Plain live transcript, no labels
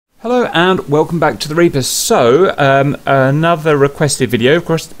Hello and welcome back to the Reapers. So, another requested video,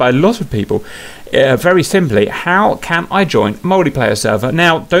 requested by a lot of people. Very simply, how can I join a multiplayer server?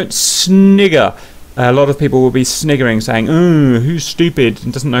 Now, don't snigger. A lot of people will be sniggering, saying, "Oh, who's stupid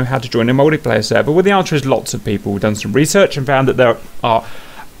and doesn't know how to join a multiplayer server?" Well, the answer is lots of people. We've done some research and found that there are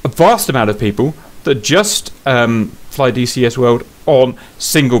a vast amount of people that just fly DCS World on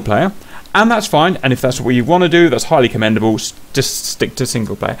single player. And that's fine, and if that's what you want to do, that's highly commendable. Just stick to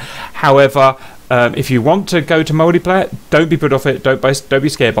single player. However, if you want to go to multiplayer, don't be put off it. Don't be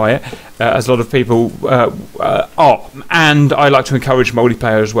scared by it, as a lot of people are. And I like to encourage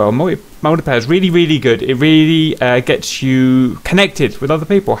multiplayer as well. Multiplayer is really, really good. It really gets you connected with other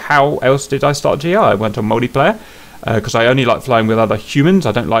people. How else did I start GI? I went on multiplayer because I only like flying with other humans.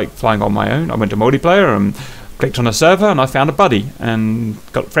 I don't like flying on my own. I went to multiplayer and clicked on a server and I found a buddy and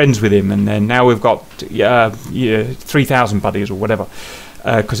got friends with him, and then now we've got 3,000 buddies or whatever,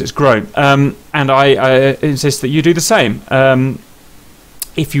 because it's grown. And I insist that you do the same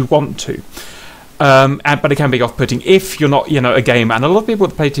if you want to. But it can be off-putting if you're not, a gamer. And a lot of people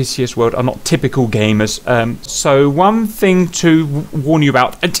that play TCS World are not typical gamers. So one thing to warn you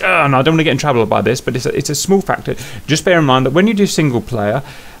about, and I don't want to get in trouble by this, but it's a small factor. Just bear in mind that when you do single player,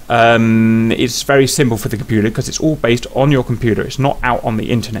 it's very simple for the computer because it's all based on your computer. It's not out on the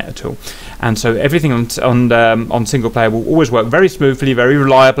internet at all, and so everything on single player will always work very smoothly, very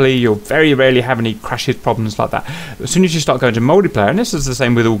reliably. You'll very rarely have any crashes, problems like that. As soon as you start going to multiplayer, and this is the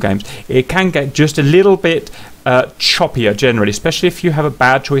same with all games, it can get just a little bit choppier generally, especially if you have a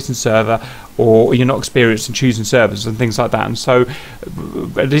bad choice in server or you're not experienced in choosing servers and things like that. And so,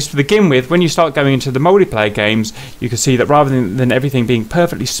 at least to begin with, when you start going into the multiplayer games, you can see that rather than everything being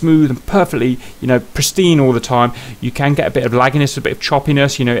perfectly smooth and perfectly, pristine all the time, you can get a bit of lagginess, a bit of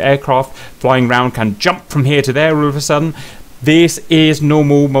choppiness. Aircraft flying around can jump from here to there all of a sudden. This is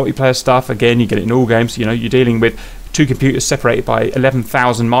normal multiplayer stuff. Again, you get it in all games. You're dealing with two computers separated by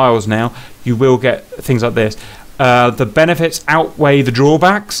 11,000 miles now. You will get things like this. The benefits outweigh the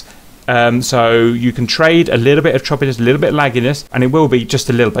drawbacks. So you can trade a little bit of choppiness, a little bit of lagginess, and it will be just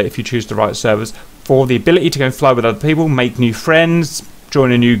a little bit if you choose the right servers, for the ability to go and fly with other people, make new friends,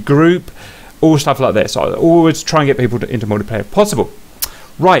 join a new group, all stuff like this. So I always try and get people into multiplayer if possible.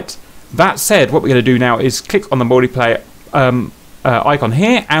 Right, that said, what we're going to do now is click on the multiplayer icon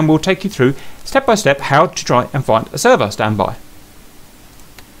here, and we'll take you through step by step how to try and find a server. Stand by.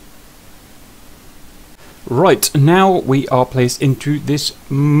 Right, now we are placed into this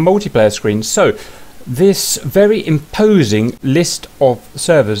multiplayer screen. So this very imposing list of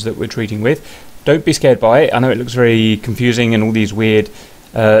servers that we're treating with, don't be scared by it. I know it looks very confusing and all these weird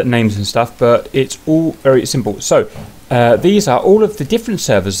names and stuff, but it's all very simple. So these are all of the different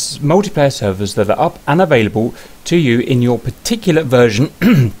servers, multiplayer servers, that are up and available to you in your particular version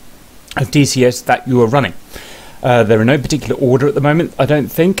of DCS that you are running. They're in no particular order at the moment, I don't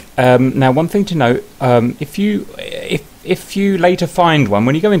think. Now, one thing to note, if you later find one,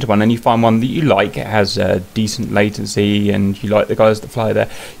 when you go into one and you find one that you like, it has decent latency and you like the guys that fly there,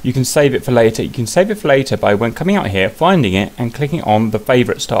 you can save it for later. You can save it for later by, when coming out here, finding it and clicking on the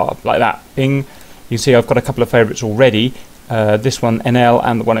favourite star, like that. Bing. You can see I've got a couple of favourites already. This one, NL,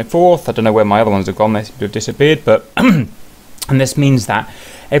 and the 104th. I don't know where my other ones have gone. They seem to have disappeared, but and this means that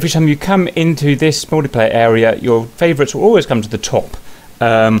every time you come into this multiplayer area, your favourites will always come to the top,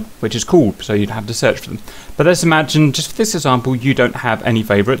 which is cool, so you'd have to search for them. But let's imagine, just for this example, you don't have any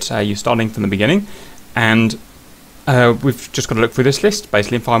favourites. You're starting from the beginning, and we've just got to look through this list,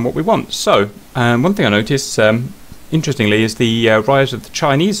 basically, and find what we want. So, one thing I noticed, interestingly, is the rise of the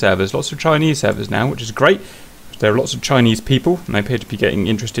Chinese servers. Lots of Chinese servers now, which is great. There are lots of Chinese people, and they appear to be getting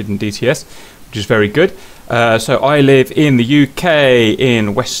interested in DTS, which is very good. So I live in the UK,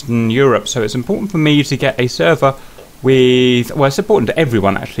 in Western Europe, so it's important for me to get a server with, well, it's important to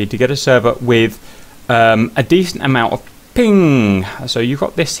everyone actually, to get a server with a decent amount of ping. So you've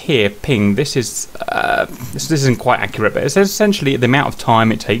got this here, ping. This isn't quite accurate, but it's essentially the amount of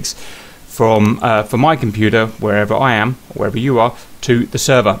time it takes from my computer, wherever I am, or wherever you are, to the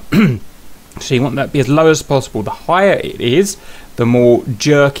server. So you want that to be as low as possible. The higher it is, the more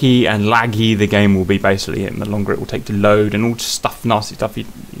jerky and laggy the game will be, basically, and the longer it will take to load and all stuff, nasty stuff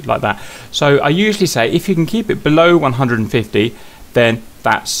like that. So I usually say if you can keep it below 150, then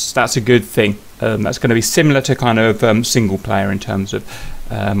that's a good thing. That's going to be similar to kind of single player in terms of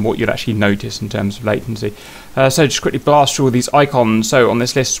what you'd actually notice in terms of latency. So just quickly blast through all these icons. So on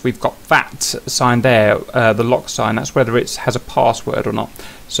this list we've got that sign there, the lock sign. That's whether it has a password or not.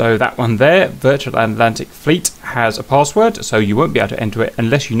 So that one there, Virtual Atlantic Fleet, has a password, so you won't be able to enter it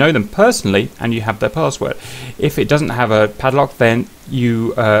unless you know them personally and you have their password. If it doesn't have a padlock, then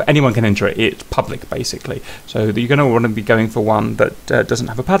you anyone can enter it. It's public basically. So you're going to want to be going for one that doesn't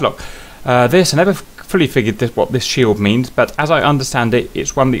have a padlock. I never fully figured what this shield means, but as I understand it,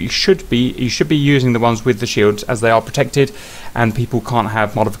 it's one that you should be using the ones with the shields, as they are protected and people can't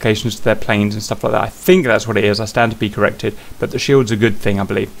have modifications to their planes and stuff like that. I think that's what it is. I stand to be corrected, but the shield's a good thing, I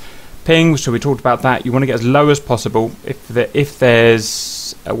believe. Ping, so we talked about that. You want to get as low as possible. If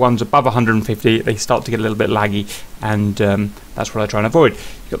there's ones above 150, they start to get a little bit laggy, and that's what I try and avoid.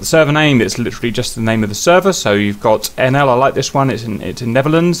 You've got the server name. It's literally just the name of the server. So you've got NL. I like this one. It's in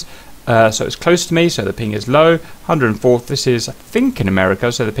Netherlands. So it's close to me, so the ping is low. 104th, this is I think in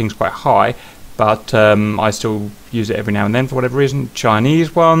America, so the ping's quite high, but I still use it every now and then for whatever reason.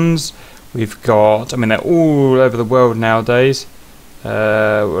 Chinese ones, we've got, I mean they're all over the world nowadays.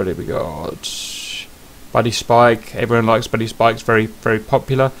 What have we got? Buddy Spike, everyone likes Buddy Spike, it's very, very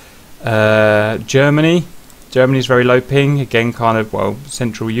popular. Germany's very low ping, again kind of, well,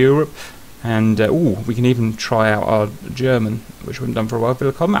 Central Europe. And we can even try out our German, which we haven't done for a while.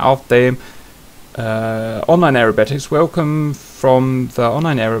 Willkommen auf dem online aerobatics. Welcome from the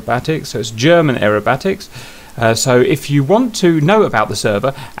online aerobatics. So it's German aerobatics. So if you want to know about the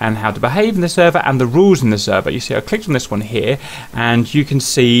server and how to behave in the server and the rules in the server, you see I clicked on this one here, and you can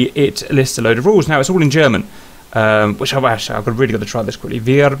see it lists a load of rules. Now it's all in German. Which I've really got to try this quickly.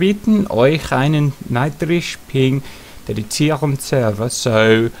 Wir bieten euch einen Niedrigping dedizierten Server.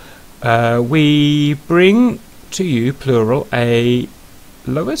 So we bring to you, plural, a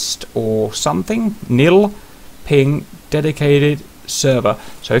lowest or something, nil ping dedicated server.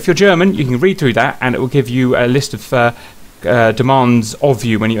 So if you're German, you can read through that and it will give you a list of demands of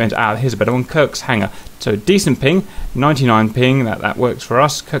you when you enter. Here's a better one, Kirk's Hangar. So decent ping, 99 ping, that works for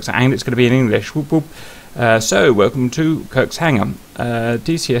us. Kirk's Hangar, it's going to be in English. Whoop, whoop. So welcome to Kirk's Hangar.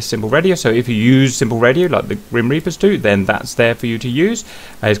 DCS Simple Radio, so if you use Simple Radio like the Grim Reapers do, then that's there for you to use.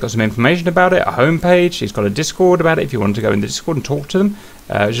 He's got some information about it, a homepage. He's got a Discord about it if you want to go in the Discord and talk to them,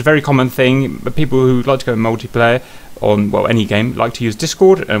 which is a very common thing. But people who like to go in multiplayer on, well, any game like to use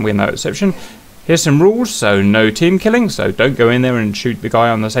Discord, and we're no exception. Here's some rules. So no team killing, so don't go in there and shoot the guy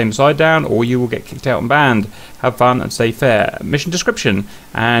on the same side down, or you will get kicked out and banned. Have fun and stay fair. Mission description,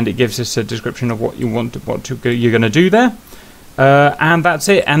 and it gives us a description of what you want, you're going to do there. And that's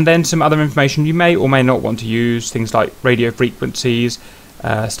it. And then some other information you may or may not want to use, things like radio frequencies,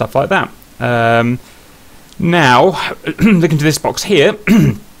 stuff like that. Now, look into this box here.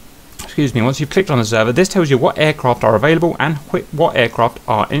 Excuse me, once you've clicked on the server, this tells you what aircraft are available and what aircraft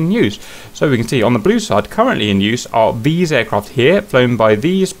are in use. So we can see on the blue side, currently in use are these aircraft here, flown by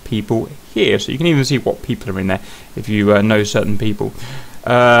these people here. So you can even see what people are in there if you know certain people.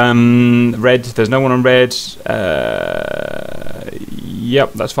 Red, there's no one on red.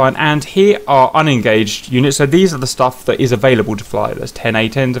 Yep, that's fine. And here are unengaged units. So these are the stuff that is available to fly. There's 10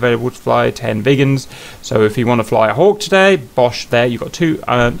 A-10s available to fly, 10 Vigans. So if you want to fly a Hawk today, bosh, there you've got 2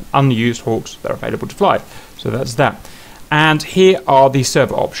 unused Hawks that are available to fly. So that's that. And here are the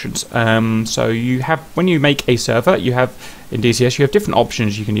server options. So you have, when you make a server, you have in DCS you have different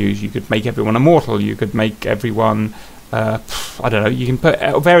options you can use. You could make everyone immortal. You could make everyone, I don't know. You can put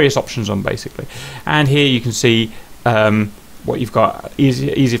various options on basically. And here you can see what you've got.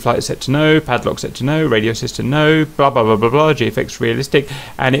 Easy flight set to no, padlock set to no, radio system no, blah blah blah blah blah, GFX realistic.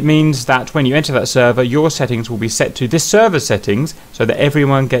 And it means that when you enter that server, your settings will be set to this server settings, so that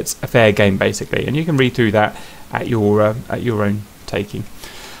everyone gets a fair game basically. And you can read through that at your own taking.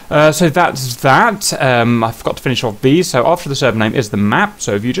 So that's that. I forgot to finish off these. So after the server name is the map.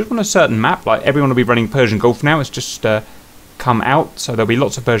 So if you just want a certain map, like everyone will be running Persian Gulf now, it's just come out. So there'll be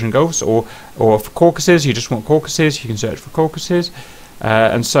lots of Persian Gulfs, or for Caucasus, you just want Caucasus, you can search for Caucasus,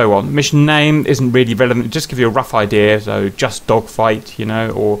 and so on. Mission name isn't really relevant, just give you a rough idea. So just dogfight, you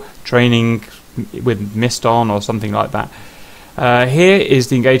know, or training with mist on, or something like that. Here is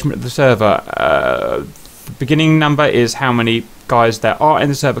the engagement of the server. The beginning number is how many guys there are in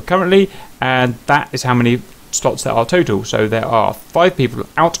the server currently, and that is how many slots there are total. So there are 5 people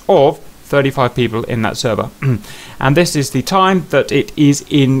out of 35 people in that server. And this is the time that it is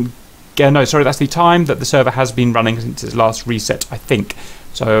in, no, sorry, that's the time that the server has been running since its last reset, I think.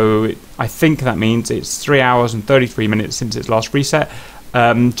 So I think that means it's 3 hours and 33 minutes since its last reset.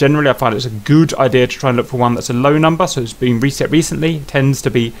 Generally, I find it's a good idea to try and look for one that's a low number, so it's been reset recently. It tends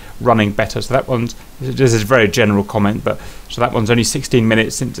to be running better. So that one's, this is a very general comment, but so that one's only 16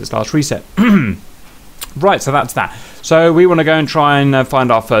 minutes since its last reset. Right, so that's that. So we want to go and try and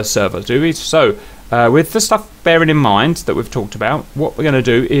find our first server, do we? So with the stuff bearing in mind that we've talked about, what we're going to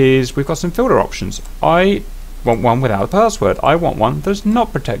do is we've got some filter options. I want one without a password. I want one that's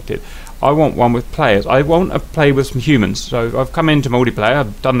not protected. I want one with players. I want to play with some humans. So I've come into multiplayer.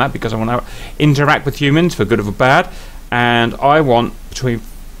 I've done that because I want to interact with humans for good or for bad. And I want between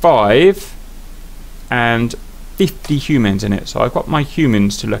 5 and 50 humans in it. So I've got my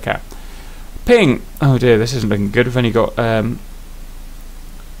humans to look at. Ping. Oh dear, this isn't looking good. We've only got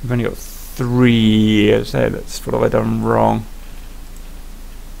 3. So that's what have I done wrong?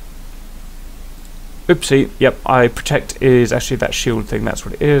 Oopsie, yep, I protect is actually that shield thing, that's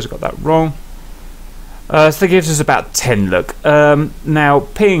what it is, I got that wrong. So that gives us about 10, look. Now,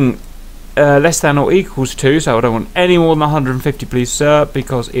 ping less than or equals 2, so I don't want any more than 150, please, sir,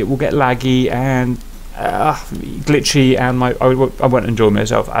 because it will get laggy and glitchy, and I won't enjoy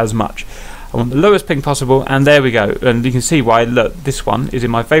myself as much. I want the lowest ping possible, and there we go. And you can see why, look, this one is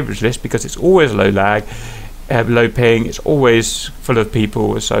in my favourites list, because it's always low lag. Low ping, it's always full of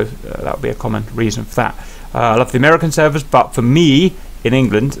people, so that would be a common reason for that. I love the American servers, but for me in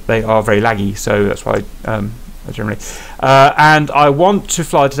England they are very laggy, so that's why generally. And I want to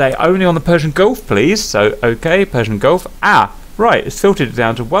fly today only on the Persian Gulf, please. So okay, Persian Gulf. Right, it's filtered it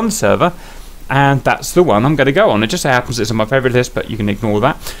down to one server, and that's the one I'm going to go on. It just so happens it's on my favourite list, but you can ignore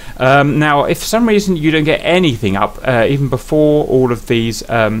that. Now, if for some reason you don't get anything up, even before all of these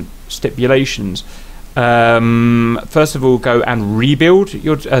stipulations. First of all, go and rebuild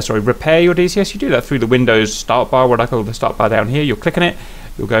your repair your DCS. You do that through the Windows start bar, what I call the start bar down here. You'll click on it,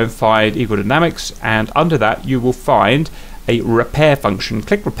 you'll go and find Equal Dynamics, and under that you will find a repair function.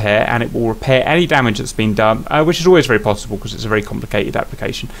 Click repair and it will repair any damage that's been done, which is always very possible because it's a very complicated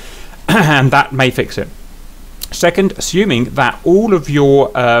application. And that may fix it. Second, assuming that all of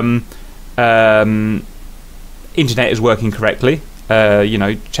your internet is working correctly, you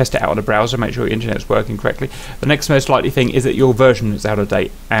know, test it out on a browser, make sure your internet is working correctly. The next most likely thing is that your version is out of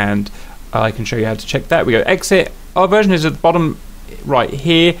date, and I can show you how to check that. We go exit. Our version is at the bottom right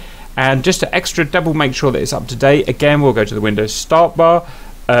here, and just to extra double make sure that it's up to date, again we'll go to the Windows start bar,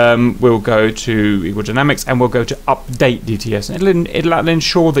 we'll go to Equal Dynamics, and we'll go to update DTS, and it'll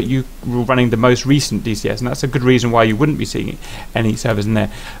ensure that you are running the most recent DCS, and that's a good reason why you wouldn't be seeing any servers in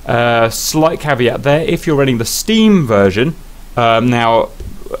there. Slight caveat there, if you're running the Steam version, now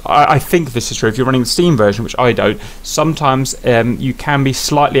I think this is true, if you're running the Steam version, which I don't, sometimes you can be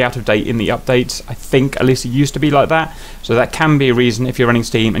slightly out of date in the updates. I think at least it used to be like that, so that can be a reason if you're running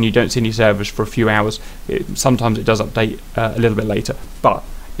Steam and you don't see any servers for a few hours. Sometimes it does update a little bit later, but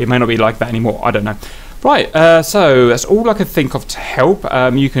it may not be like that anymore, I don't know. Right, so that's all I could think of to help.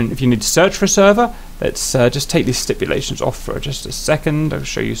 You can, if you need to search for a server, let's just take these stipulations off for just a second. I'll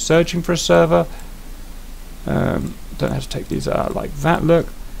show you searching for a server. Don't have to take these out like that, look.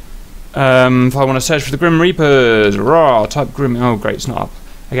 If I want to search for the Grim Reapers, type Grim, oh great, it's not up.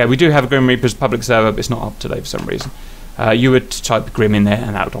 Okay, we do have a Grim Reapers public server, but it's not up today for some reason. You would type Grim in there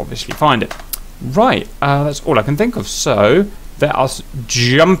and that would obviously find it. Right, that's all I can think of, so let us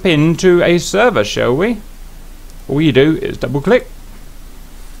jump into a server, shall we? All you do is double click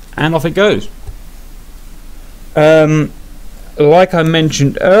and off it goes. Like I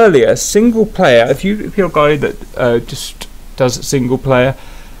mentioned earlier, single player, if you're a guy that just does single player,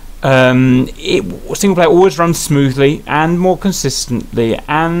 single player always runs smoothly and more consistently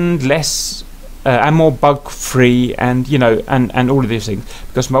and less and more bug free, and you know, and all of these things,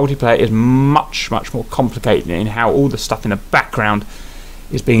 because multiplayer is much more complicated in how all the stuff in the background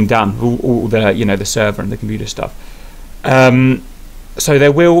is being done, all the, you know, the server and the computer stuff. So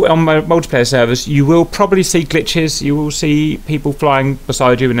there will, on multiplayer servers, you will probably see glitches. You will see people flying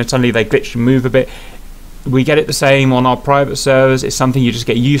beside you and then suddenly they glitch and move a bit. We get it the same on our private servers. It's something you just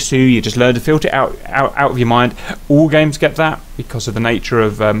get used to. You just learn to filter it out of your mind. All games get that because of the nature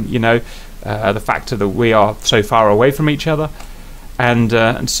of you know, the factor that we are so far away from each other,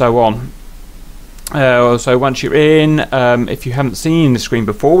 and so on. So once you're in, if you haven't seen the screen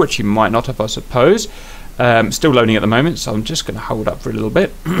before, which you might not have, I suppose. Still loading at the moment, so I'm just going to hold up for a little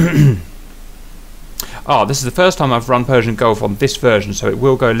bit. This is the first time I've run Persian Gulf on this version, so it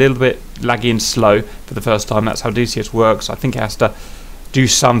will go a little bit laggy and slow for the first time. That's how DCS works. I think it has to do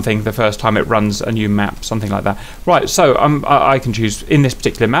something the first time it runs a new map, something like that. Right, so I can choose, in this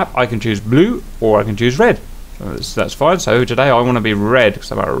particular map, I can choose blue or I can choose red. That's fine. So today I want to be red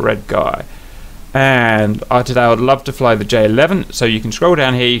because I'm a red guy. And today I would love to fly the J11. So you can scroll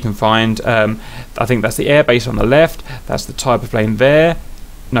down here, you can find, I think that's the airbase on the left, that's the type of plane there.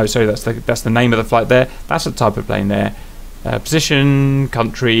 No, sorry, that's the name of the flight there. That's the type of plane there. Position,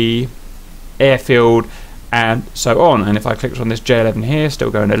 country, airfield, and so on. And if I click on this J11 here, still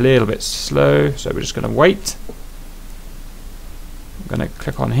going a little bit slow, so we're just going to wait. I'm going to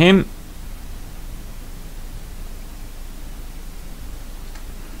click on him.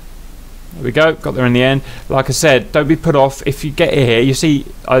 There we go, got there in the end. Like I said, don't be put off if you get here. You see,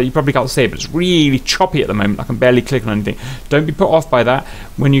 you probably can't see it, but it's really choppy at the moment. I can barely click on anything. Don't be put off by that.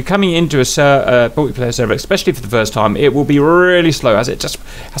 When you're coming into a multiplayer server, especially for the first time, it will be really slow, as it just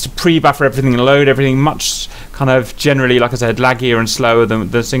has to pre-buffer everything and load everything much kind of generally, like I said, laggier and slower than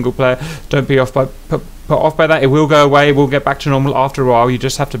the single player. Don't be put off by that. It will go away. We'll get back to normal after a while. You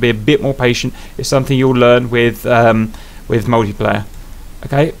just have to be a bit more patient. It's something you'll learn with multiplayer.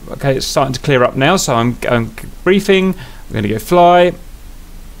 Okay, it's starting to clear up now, so I'm briefing. I'm going to go fly.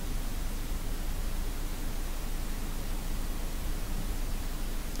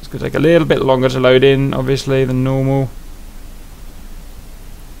 It's going to take a little bit longer to load in, obviously, than normal.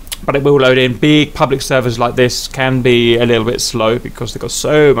 But it will load in. Big public servers like this can be a little bit slow because they've got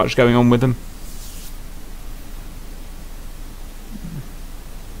so much going on with them.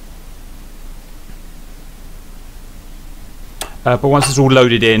 But once it's all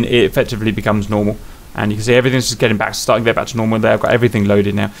loaded in, it effectively becomes normal, and you can see everything's just starting to get back to normal there. I've got everything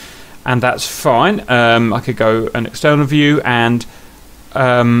loaded now, and that's fine. I could go an external view, and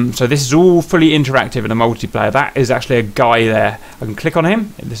so this is all fully interactive in a multiplayer. That is actually a guy there. I can click on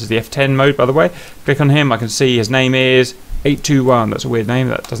him. This is the F10 mode, by the way. Click on him. I can see his name is 821. That's a weird name.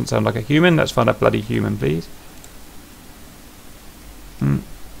 That doesn't sound like a human. Let's find a bloody human, please.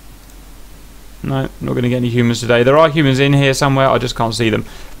 No, not going to get any humans today. There are humans in here somewhere, I just can't see them.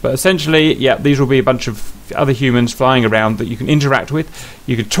 But essentially, yeah, these will be a bunch of other humans flying around that you can interact with.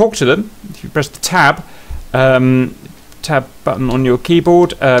 You can talk to them. If you press the tab button on your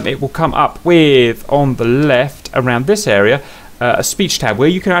keyboard, it will come up with, on the left, around this area, a speech tab where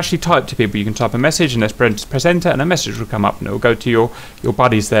you can actually type to people. You can type a message and press enter, and a message will come up and it will go to your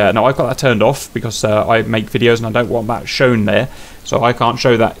buddies there. Now I've got that turned off because I make videos and I don't want that shown there, so I can't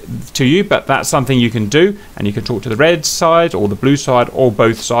show that to you, but that's something you can do, and you can talk to the red side or the blue side or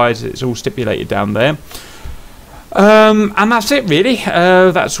both sides. It's all stipulated down there. And that's it really.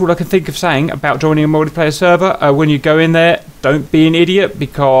 That's all I can think of saying about joining a multiplayer server. When you go in there, don't be an idiot,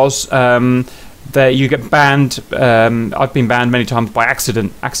 because there you get banned. I've been banned many times by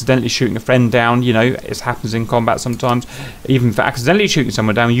accidentally shooting a friend down. You know, it happens in combat sometimes. Even for accidentally shooting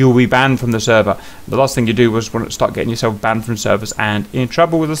someone down, you will be banned from the server. The last thing you do was want to start getting yourself banned from servers and in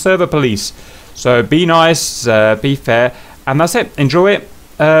trouble with the server police. So be nice, be fair, and that's it. Enjoy it.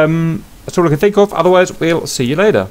 That's all I can think of. Otherwise, we'll see you later.